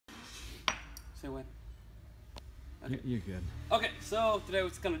Say when. Okay. You're good. Okay, so today we're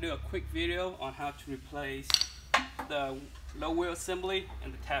just gonna do a quick video on how to replace the low wheel assembly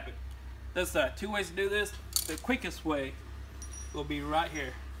and the tappet. There's two ways to do this. The quickest way will be right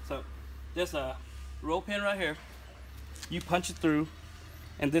here. So there's a roll pin right here. You punch it through,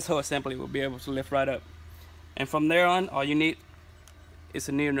 and this whole assembly will be able to lift right up. And from there on, all you need is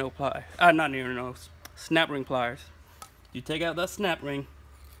a near no plier. Not near nose, snap ring pliers. You take out that snap ring.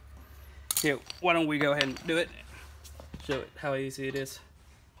 Here, why don't we go ahead and do it? Show it how easy it is.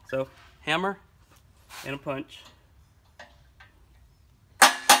 So, hammer and a punch.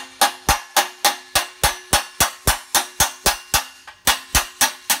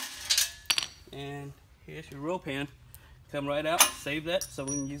 And here's your roll pin. Come right out, save that so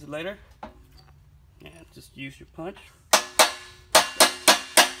we can use it later. And just use your punch.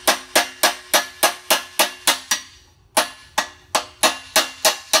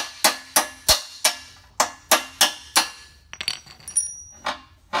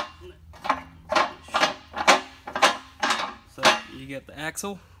 So you get the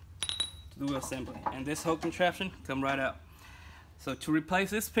axle to the wheel assembly, and this whole contraption come right out. So to replace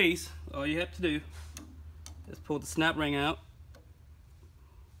this piece, all you have to do is pull the snap ring out.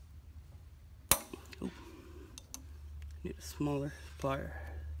 Ooh. Need a smaller plier.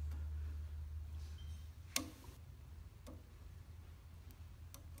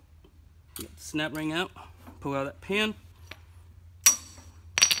 Get the snap ring out, pull out that pin.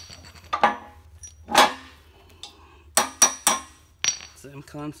 Same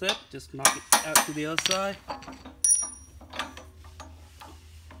concept, just knock it out to the other side.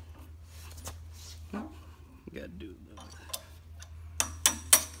 You gotta do that.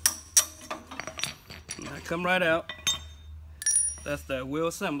 And that come right out. That's the wheel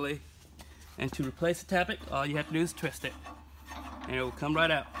assembly. And to replace the tappet, all you have to do is twist it, and it will come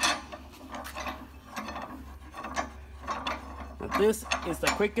right out. Now this is the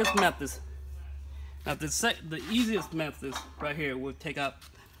quickest method. Now the easiest method right here will take out,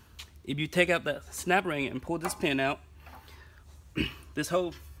 if you take out the snap ring and pull this pin out, this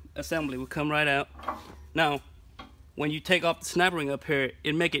whole assembly will come right out. Now, when you take off the snap ring up here,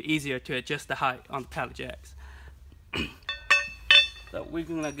 it make it easier to adjust the height on the pallet jacks. So we're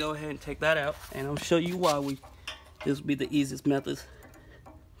gonna go ahead and take that out, and I'll show you why this will be the easiest method.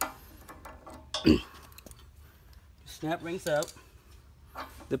 Snap rings out,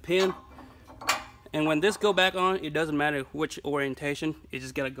 the pin. And when this go back on, it doesn't matter which orientation, it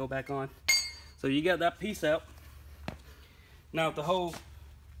just gotta go back on. So you got that piece out. Now the whole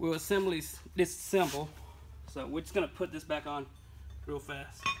wheel assembly's disassemble. So we're just gonna put this back on real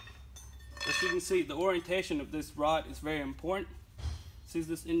fast. As you can see, the orientation of this rod is very important. See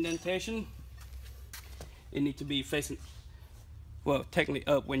this indentation? It needs to be facing, well, technically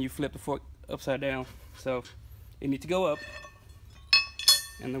up when you flip the fork upside down. So it needs to go up,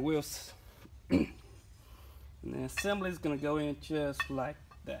 and the wheels. And the assembly is going to go in just like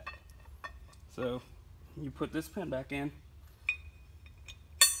that. So you put this pin back in.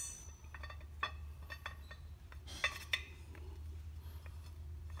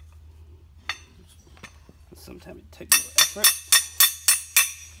 Sometimes it takes a little effort.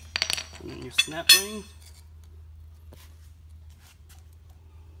 And then your snap ring.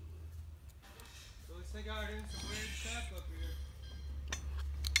 So let's take out some weird stuff up here.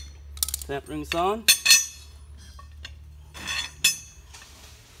 Snap rings on.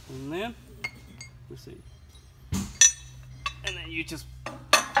 And then, let's see. And then you just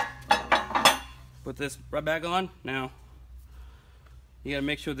put this right back on. Now, you gotta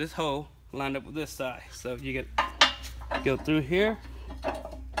make sure this hole lined up with this side. So you get go through here.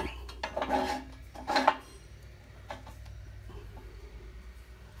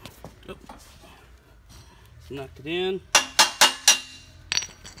 Knock it in.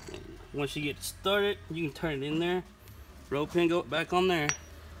 And once you get started, you can turn it in there. Roll pin go back on there.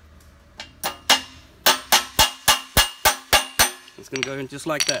 It's gonna go in just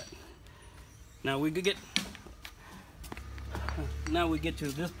like that. Now we get to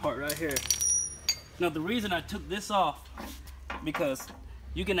this part right here. Now the reason I took this off, because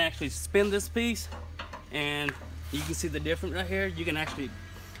you can actually spin this piece, and you can see the difference right here. You can actually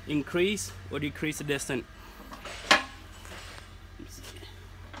increase or decrease the distance.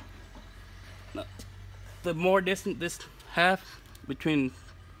 Now, the more distant this half between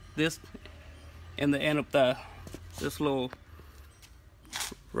this and the end of this little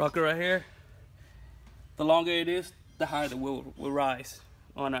rocker right here, the longer it is, the higher the wheel will rise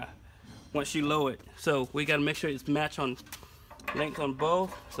on once you lower it. So we got to make sure it's matched on length on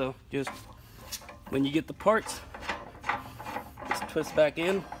both. So just when you get the parts, just twist back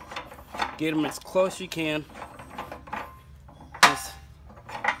in, get them as close as you can. Just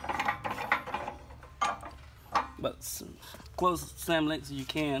about as close assembling as you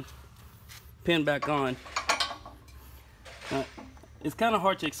can. Pin back on. It's kind of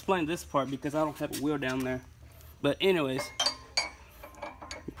hard to explain this part because I don't have a wheel down there. But anyways,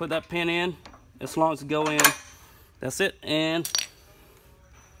 you put that pin in as long as it go in. That's it. And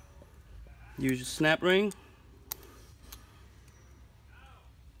use your snap ring.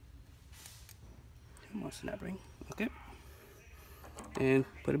 Come on, snap ring. Okay. And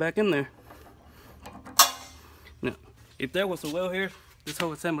put it back in there. Now, if there was a wheel here, this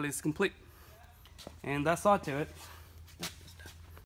whole assembly is complete. And that's all to it.